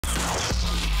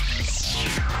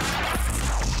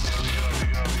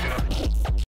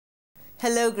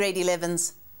Hello, grade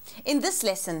 11s. In this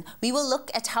lesson, we will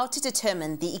look at how to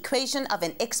determine the equation of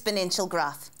an exponential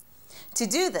graph. To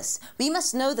do this, we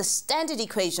must know the standard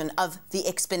equation of the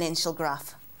exponential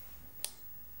graph.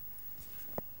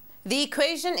 The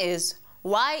equation is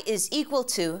y is equal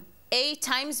to a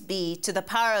times b to the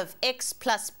power of x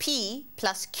plus p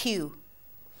plus q.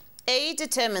 A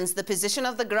determines the position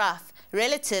of the graph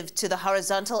relative to the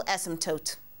horizontal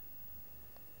asymptote.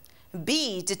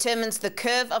 B determines the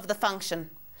curve of the function.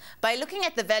 By looking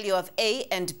at the value of a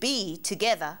and b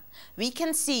together, we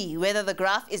can see whether the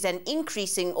graph is an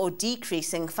increasing or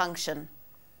decreasing function.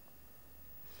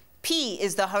 P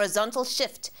is the horizontal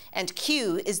shift and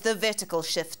q is the vertical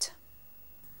shift.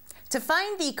 To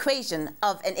find the equation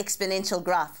of an exponential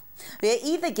graph, we are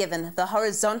either given the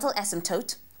horizontal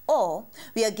asymptote or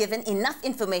we are given enough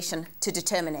information to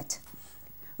determine it.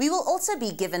 We will also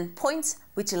be given points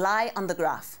which lie on the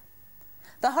graph.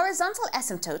 The horizontal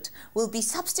asymptote will be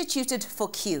substituted for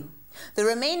q. The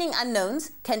remaining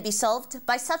unknowns can be solved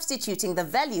by substituting the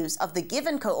values of the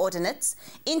given coordinates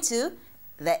into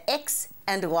the x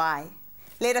and y.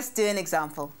 Let us do an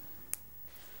example.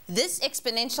 This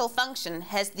exponential function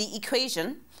has the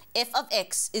equation f of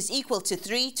x is equal to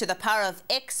 3 to the power of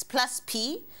x plus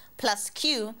p plus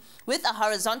q with a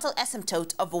horizontal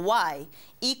asymptote of y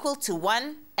equal to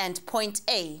 1 and point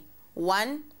A,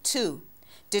 1, 2.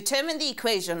 Determine the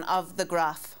equation of the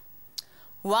graph.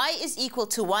 Y is equal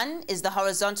to 1 is the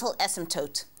horizontal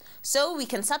asymptote, so we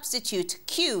can substitute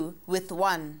q with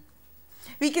 1.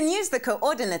 We can use the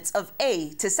coordinates of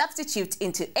A to substitute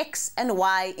into x and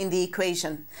y in the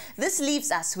equation. This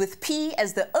leaves us with p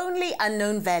as the only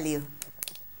unknown value.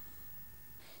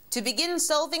 To begin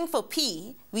solving for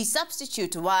p, we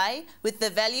substitute y with the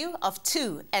value of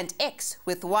 2 and x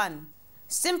with 1.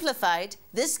 Simplified,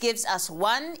 this gives us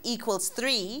 1 equals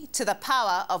 3 to the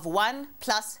power of 1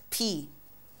 plus p.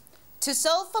 To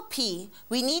solve for p,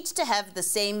 we need to have the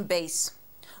same base.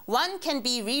 1 can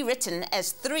be rewritten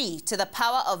as 3 to the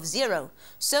power of 0,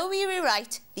 so we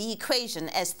rewrite the equation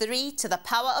as 3 to the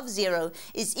power of 0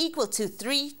 is equal to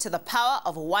 3 to the power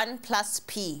of 1 plus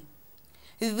p.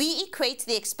 We equate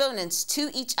the exponents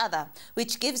to each other,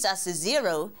 which gives us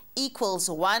 0 equals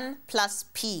 1 plus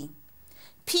p.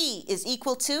 P is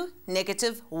equal to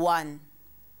 -1.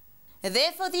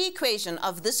 Therefore, the equation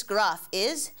of this graph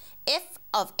is f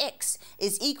of x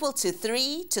is equal to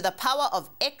 3 to the power of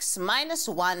x minus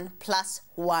 1 plus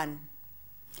 1.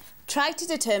 Try to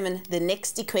determine the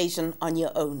next equation on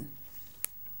your own.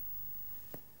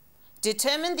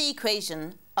 Determine the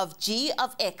equation of g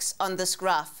of x on this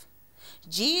graph.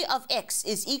 G of x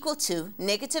is equal to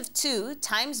 -2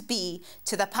 times b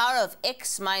to the power of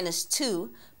x minus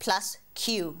 2 plus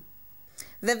q.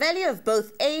 The value of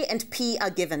both a and p are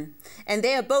given, and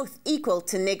they are both equal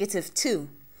to -2.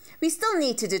 We still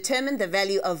need to determine the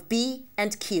value of b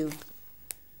and q.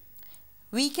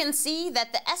 We can see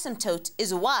that the asymptote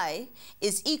is y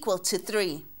is equal to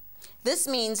 3. This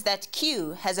means that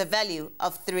q has a value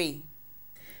of 3.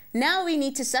 Now we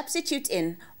need to substitute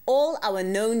in all our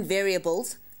known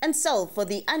variables and solve for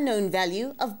the unknown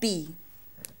value of b.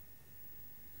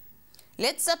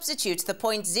 Let's substitute the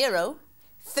point 0,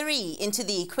 3 into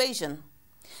the equation.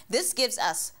 This gives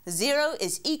us 0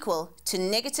 is equal to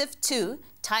 -2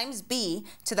 times b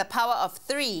to the power of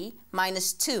 3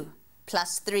 minus 2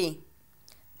 plus 3.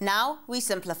 Now we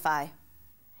simplify.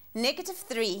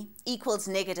 -3 equals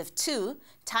 -2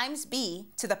 times b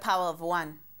to the power of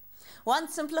 1.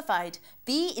 Once simplified,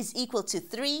 b is equal to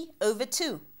 3 over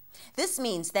 2. This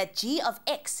means that g of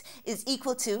x is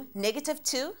equal to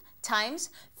 -2 times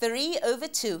 3 over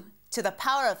 2 to the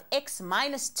power of x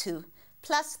minus 2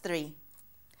 plus 3.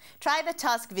 Try the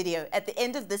task video at the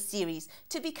end of this series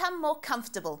to become more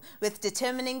comfortable with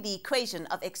determining the equation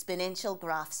of exponential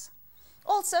graphs.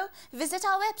 Also, visit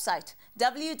our website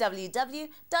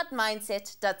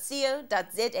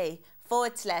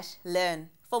www.mindset.co.za/learn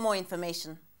for more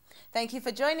information. Thank you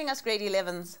for joining us, grade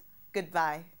 11s.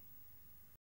 Goodbye.